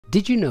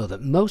Did you know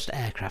that most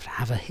aircraft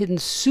have a hidden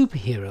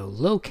superhero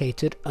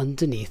located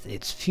underneath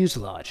its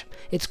fuselage?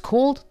 It's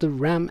called the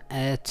Ram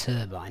Air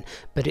Turbine,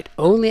 but it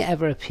only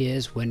ever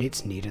appears when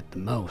it's needed the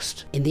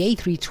most. In the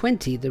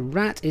A320, the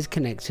rat is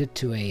connected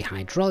to a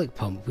hydraulic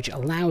pump which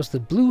allows the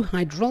blue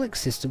hydraulic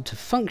system to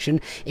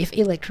function if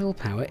electrical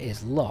power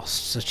is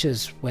lost, such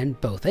as when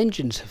both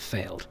engines have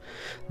failed.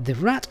 The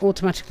rat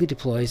automatically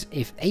deploys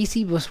if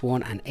AC bus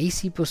 1 and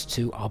AC bus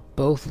 2 are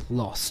both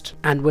lost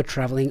and we're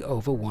travelling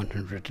over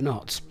 100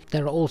 knots.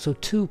 There are also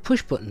two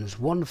push buttons,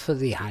 one for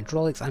the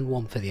hydraulics and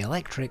one for the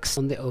electrics,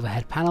 on the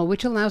overhead panel,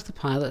 which allows the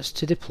pilots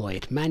to deploy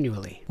it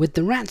manually. With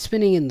the rat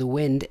spinning in the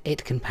wind,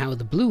 it can power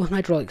the blue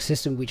hydraulic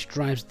system, which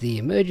drives the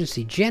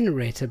emergency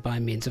generator by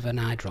means of an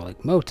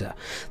hydraulic motor.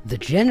 The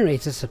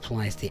generator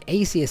supplies the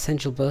AC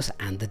essential bus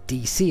and the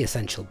DC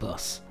essential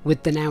bus.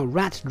 With the now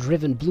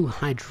rat-driven blue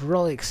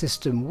hydraulic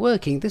system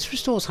working, this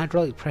restores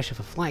hydraulic pressure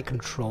for flight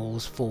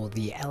controls for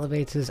the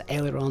elevators,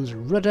 ailerons,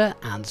 rudder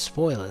and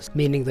spoilers,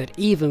 meaning that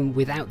even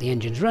without the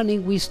engines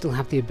running, we still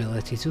have the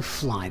ability to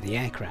fly the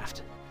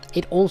aircraft.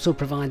 It also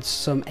provides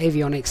some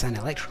avionics and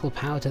electrical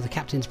power to the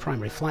captain's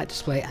primary flight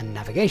display and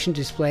navigation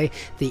display,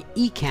 the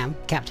ECAM,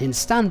 captain's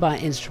standby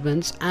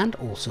instruments, and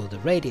also the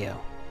radio.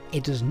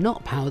 It does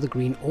not power the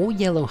green or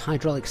yellow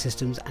hydraulic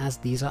systems, as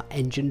these are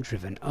engine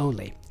driven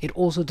only. It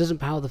also doesn't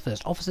power the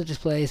first officer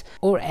displays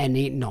or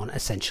any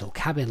non-essential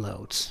cabin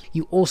loads.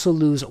 You also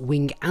lose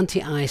wing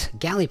anti-ice,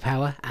 galley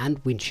power and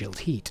windshield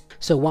heat.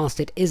 So whilst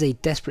it is a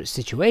desperate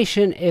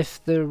situation,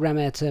 if the Ram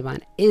Air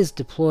Turbine is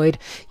deployed,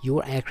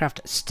 your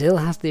aircraft still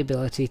has the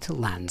ability to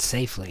land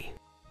safely.